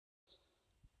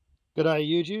G'day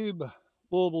YouTube,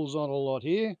 Baubles on a lot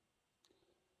here.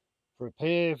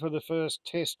 Prepare for the first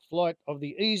test flight of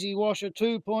the Easy Washer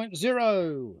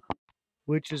 2.0,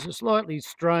 which is a slightly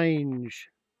strange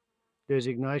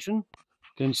designation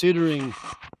considering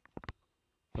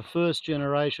a first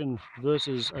generation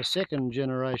versus a second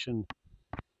generation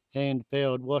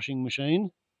hand-powered washing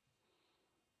machine.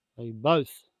 They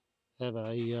both have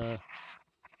a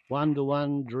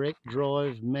one-to-one direct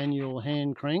drive manual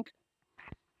hand crank.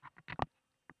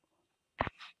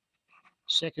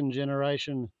 Second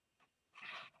generation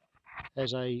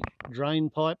has a drain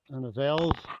pipe and a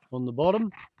valve on the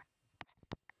bottom,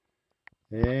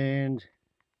 and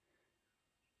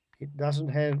it doesn't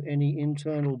have any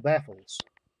internal baffles,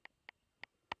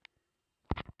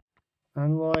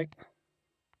 unlike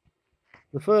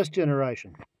the first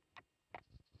generation.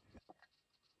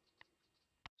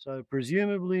 So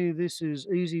presumably this is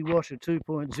Easy Washer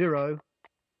 2.0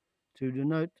 to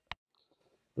denote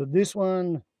that this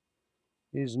one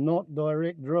is not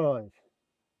direct drive.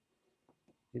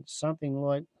 It's something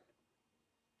like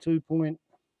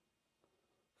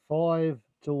 2.5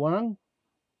 to 1,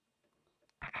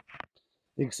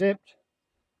 except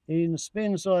in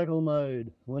spin cycle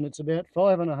mode when it's about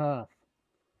 5.5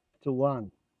 to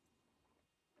 1.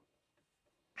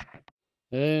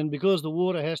 And because the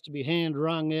water has to be hand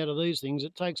wrung out of these things,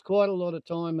 it takes quite a lot of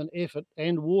time and effort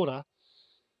and water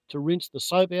to rinse the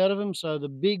soap out of them. So the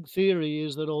big theory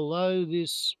is that although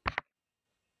this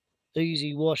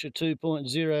Easy Washer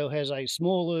 2.0 has a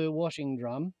smaller washing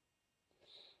drum,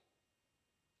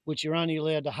 which you're only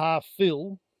allowed to half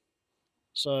fill,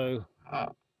 so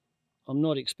I'm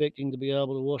not expecting to be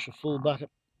able to wash a full bucket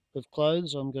of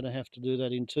clothes. I'm going to have to do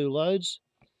that in 2 loads.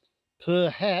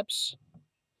 Perhaps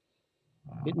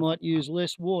it might use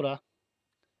less water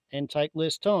and take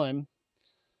less time,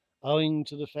 owing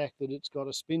to the fact that it's got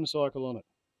a spin cycle on it.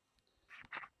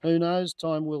 Who knows?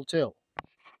 Time will tell.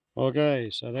 Okay,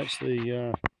 so that's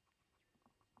the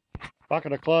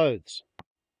bucket of clothes.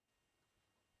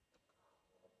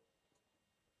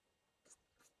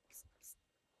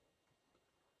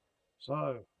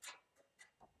 So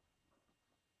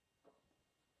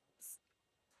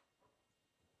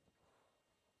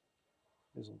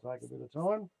this will take a bit of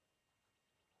time.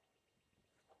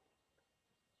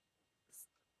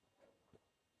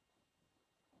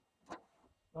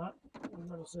 But we've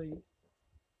got to see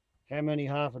how many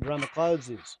half a drum of clothes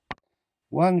is.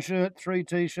 1 shirt, 3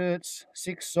 t-shirts,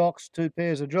 6 socks, 2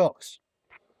 pairs of jocks,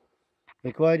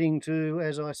 equating to,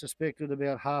 as I suspected,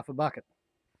 about half a bucket.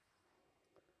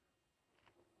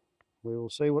 We will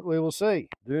see what we will see.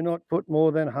 Do not put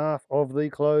more than half of the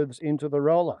clothes into the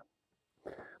roller.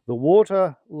 The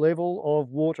water level of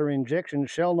water injection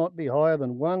shall not be higher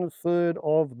than 1/3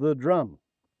 of the drum,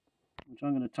 which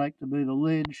I'm going to take to be the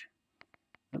ledge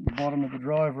at the bottom of the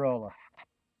drive roller.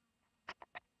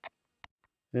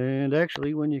 And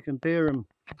actually, when you compare them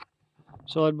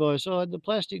side by side, the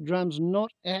plastic drum's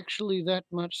not actually that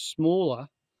much smaller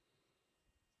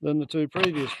than the 2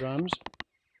 previous drums.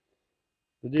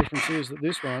 The difference is that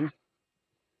this one,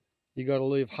 you got to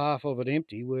leave half of it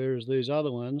empty, whereas these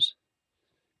other ones,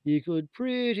 you could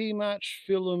pretty much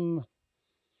fill them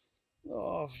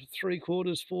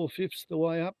 3/4, 4/5 the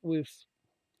way up with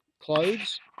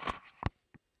clothes.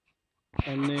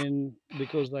 And then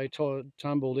because they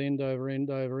tumbled end over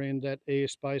end over end, that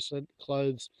airspace, that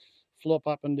clothes flop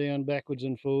up and down, backwards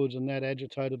and forwards, and that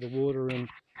agitated the water, and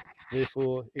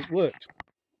therefore it worked.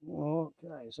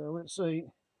 Okay, so let's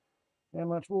see how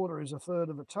much water is 1/3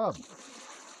 of a tub.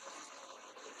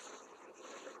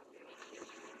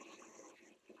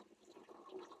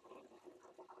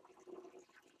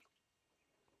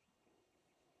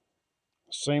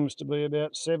 Seems to be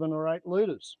about 7 or 8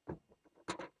 litres.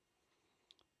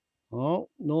 Well,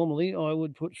 normally I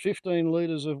would put 15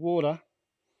 litres of water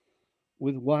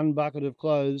with 1 bucket of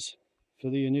clothes for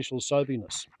the initial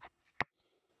soapiness.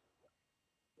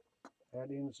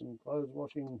 Add in some clothes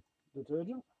washing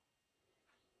detergent.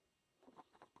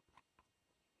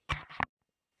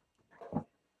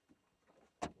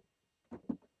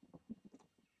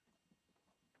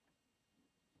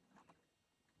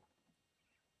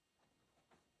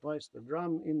 Place the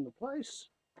drum in the place.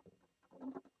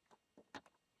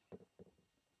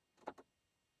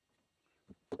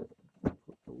 Put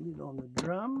the lid on the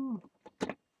drum.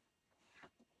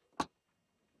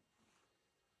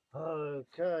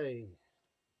 Okay.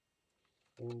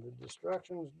 And the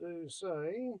instructions do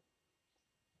say,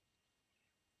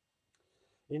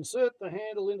 insert the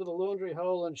handle into the laundry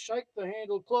hole and shake the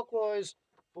handle clockwise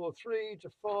for 3 to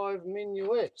 5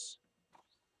 minuets,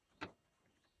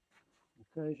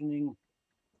 occasioning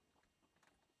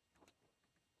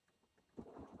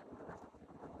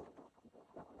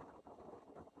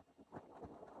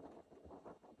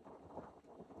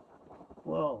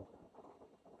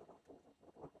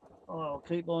I'll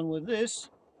keep on with this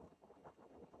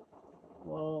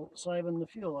while saving the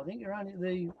fuel. I think you're only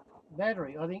the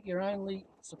battery. I think you're only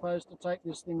supposed to take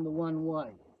this thing the one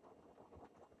way.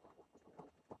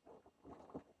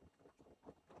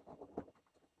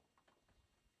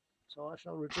 So I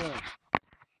shall return.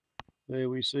 There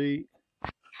we see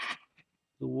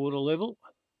the water level.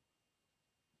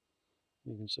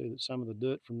 You can see that some of the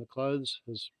dirt from the clothes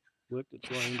has worked its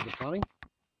way into the plumbing.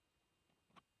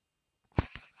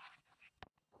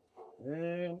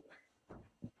 And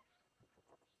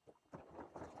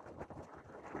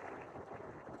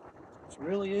it's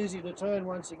really easy to turn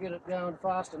once you get it going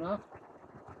fast enough,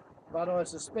 but I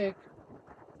suspect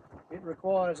it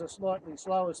requires a slightly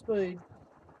slower speed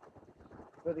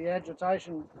for the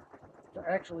agitation to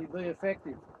actually be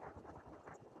effective.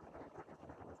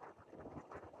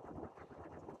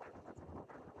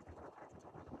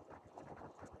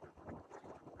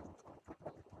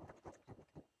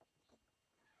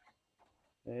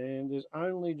 And there's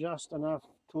only just enough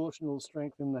torsional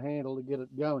strength in the handle to get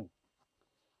it going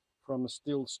from a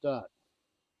still start.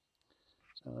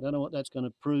 So I don't know what that's going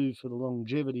to prove for the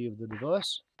longevity of the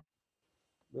device,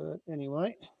 but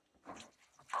anyway.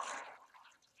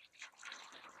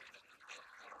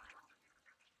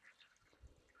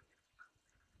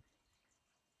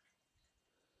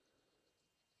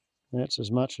 That's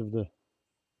as much of the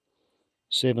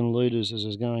 7 litres as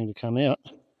is going to come out.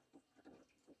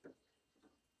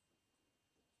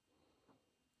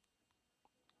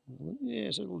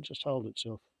 Yes, it'll just hold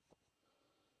itself.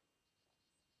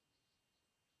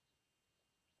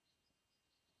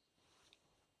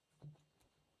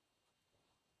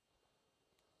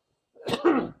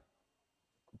 The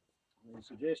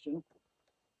suggestion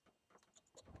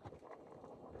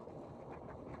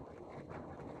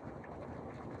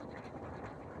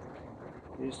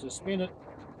is to spin it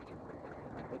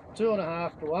at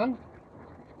 2.5 to 1.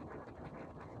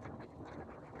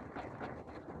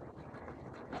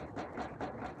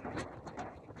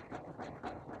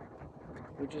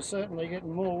 Which is certainly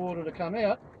getting more water to come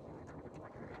out.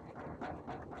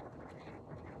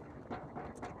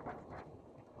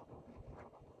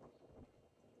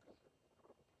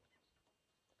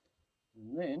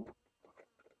 And then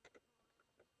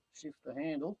shift the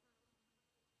handle .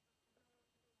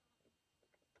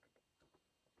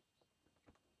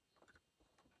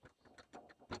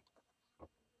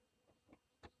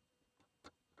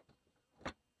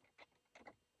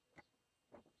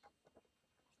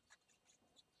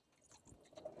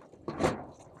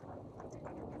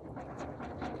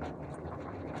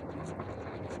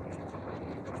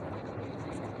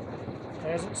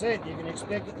 As it said, you can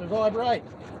expect it to vibrate.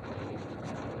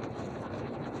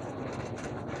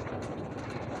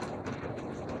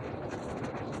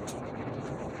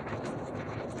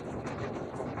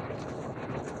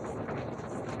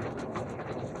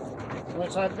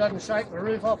 Let's hope it doesn't shake the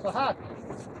roof off the hut.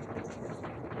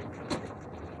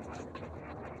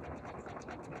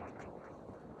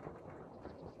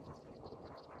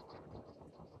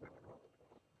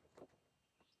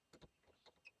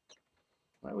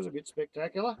 That was a bit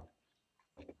spectacular.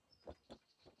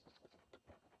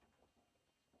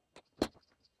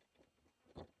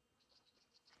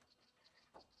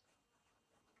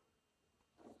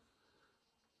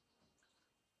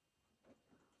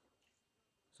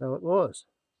 So it was.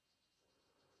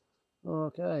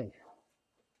 Okay.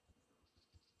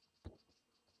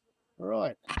 All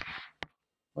right.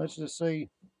 Let's just see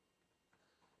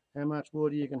how much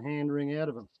water you can hand wring out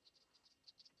of them.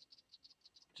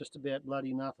 Just about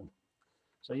bloody nothing.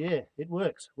 So yeah, it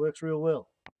works real well.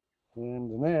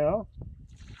 And now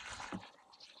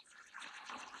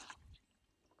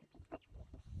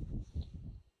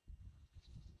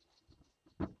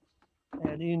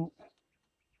add in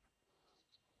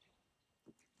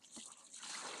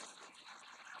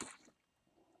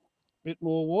a bit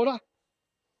more water.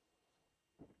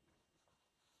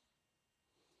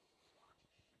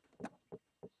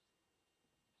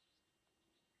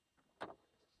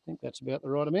 I think that's about the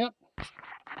right amount.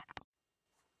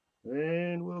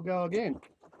 And we'll go again.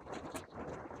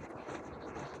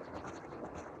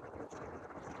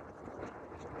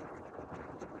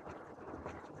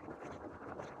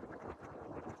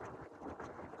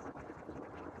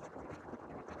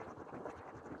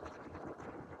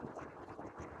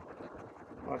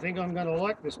 I think I'm going to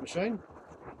like this machine.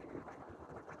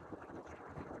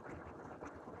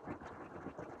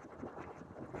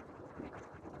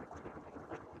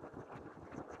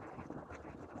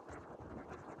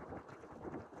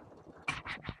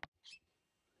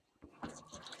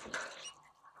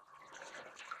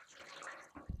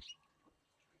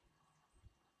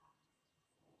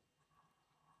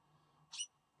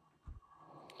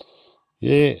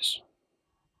 Yes,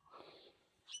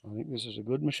 I think this is a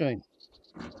good machine.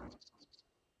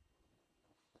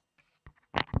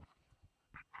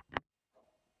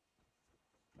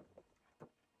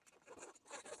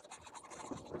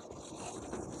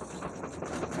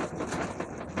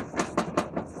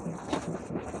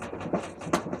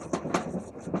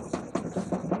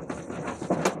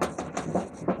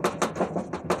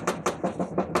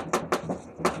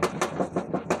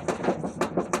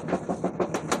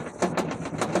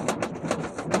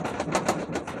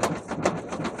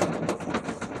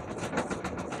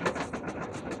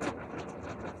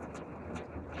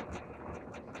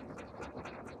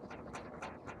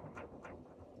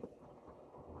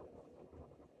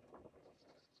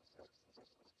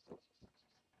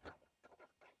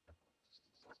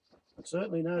 It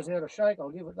certainly knows how to shake, I'll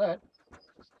give it that.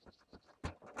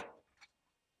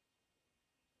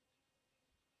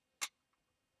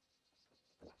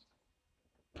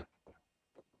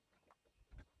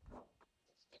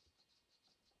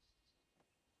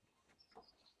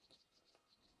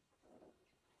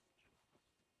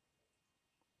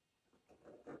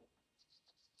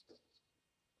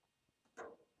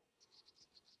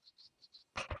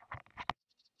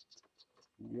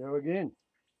 Go again.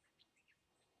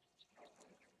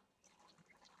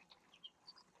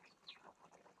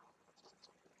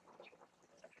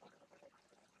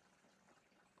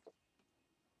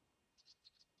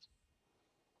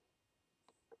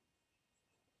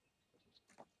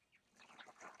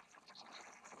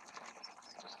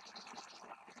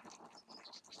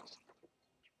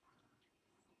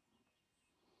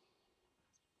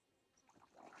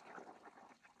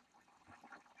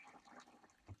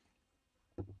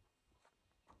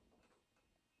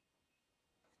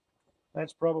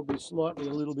 That's probably slightly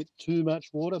a little bit too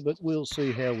much water, but we'll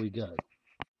see how we go.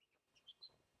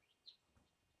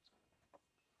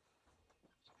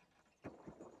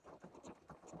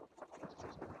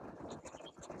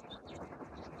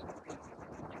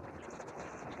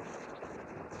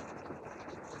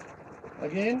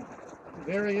 Again,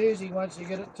 very easy once you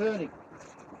get it turning.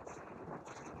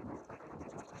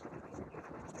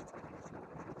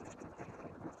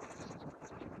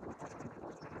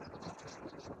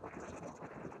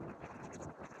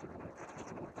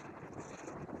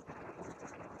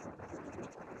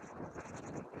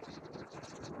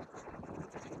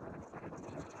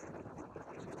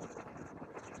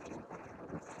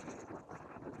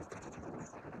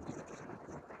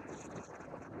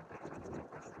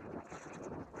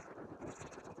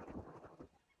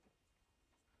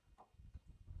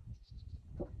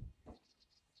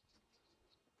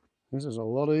 This is a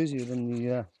lot easier than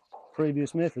the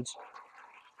previous methods.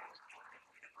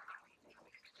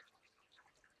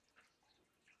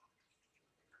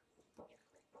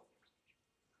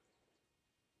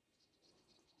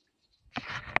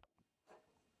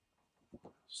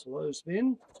 Slow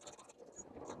spin.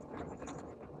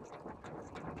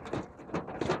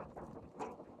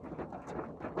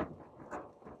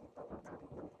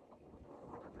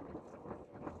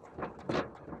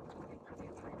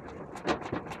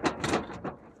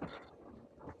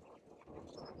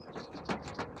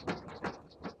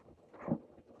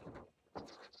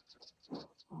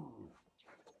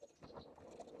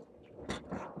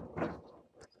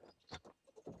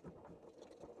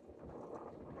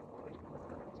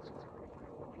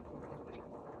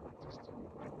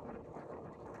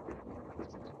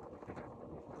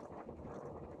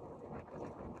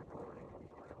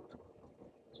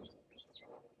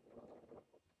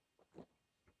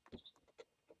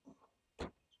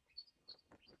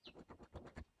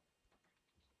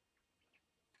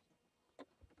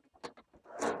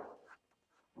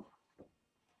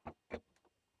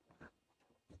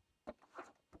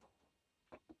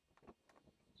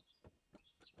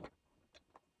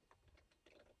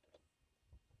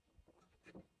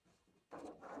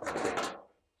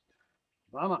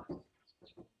 Bummer.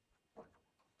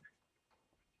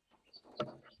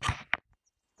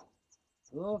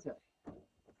 Okay.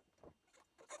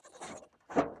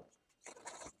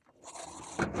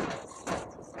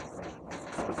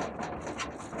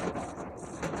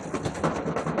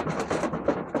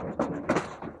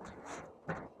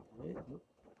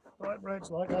 Vibrates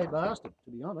like a bastard,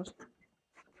 to be honest.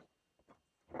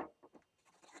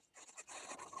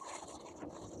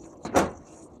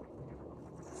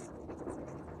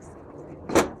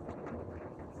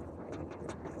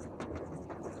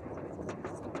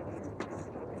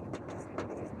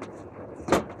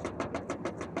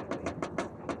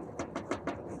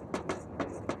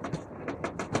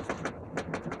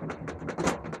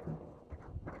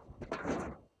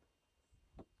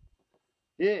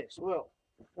 Yes, well,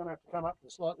 going to have to come up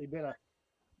with a slightly better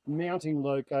mounting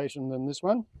location than this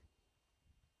one.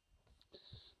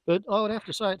 But I would have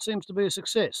to say it seems to be a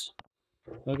success.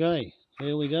 Okay,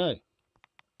 here we go.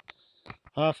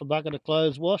 Half a bucket of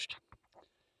clothes washed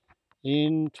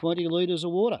in 20 litres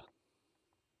of water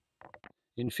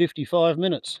in 55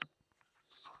 minutes.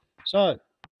 So,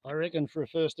 I reckon for a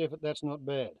first effort that's not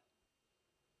bad.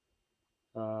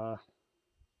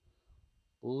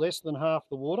 Less than half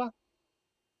the water,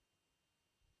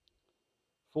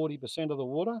 40% of the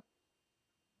water,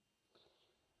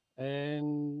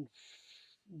 and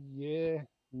yeah,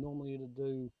 normally it'd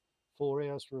do 4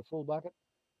 hours for a full bucket,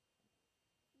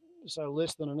 so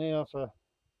less than an hour for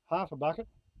half a bucket.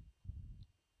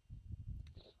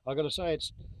 I got to say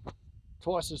it's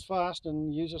twice as fast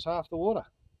and uses half the water.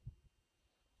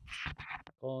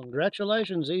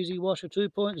 Congratulations, Easy Washer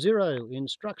 2.0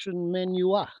 instruction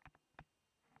manual.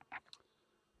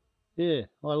 Yeah,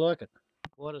 I like it.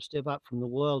 Quite a step up from the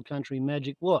Wild Country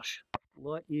Magic Wash.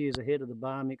 Light years ahead of the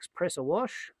Bar Mix Presser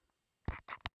Wash.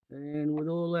 And with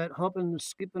all that hopping,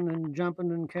 skipping and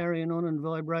jumping and carrying on and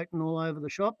vibrating all over the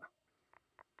shop,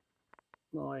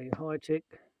 my high-tech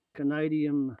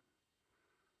Canadian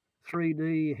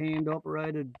 3D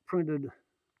hand-operated printed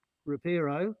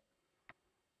Repairo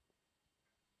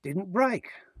didn't break.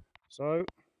 So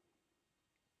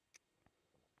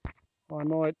I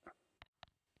might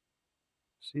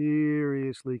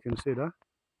seriously consider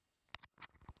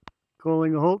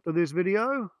calling a halt to this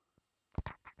video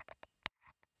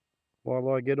while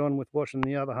I get on with washing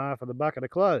the other half of the bucket of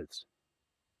clothes.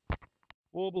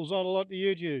 Warbles not a lot to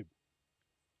YouTube.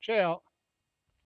 Ciao.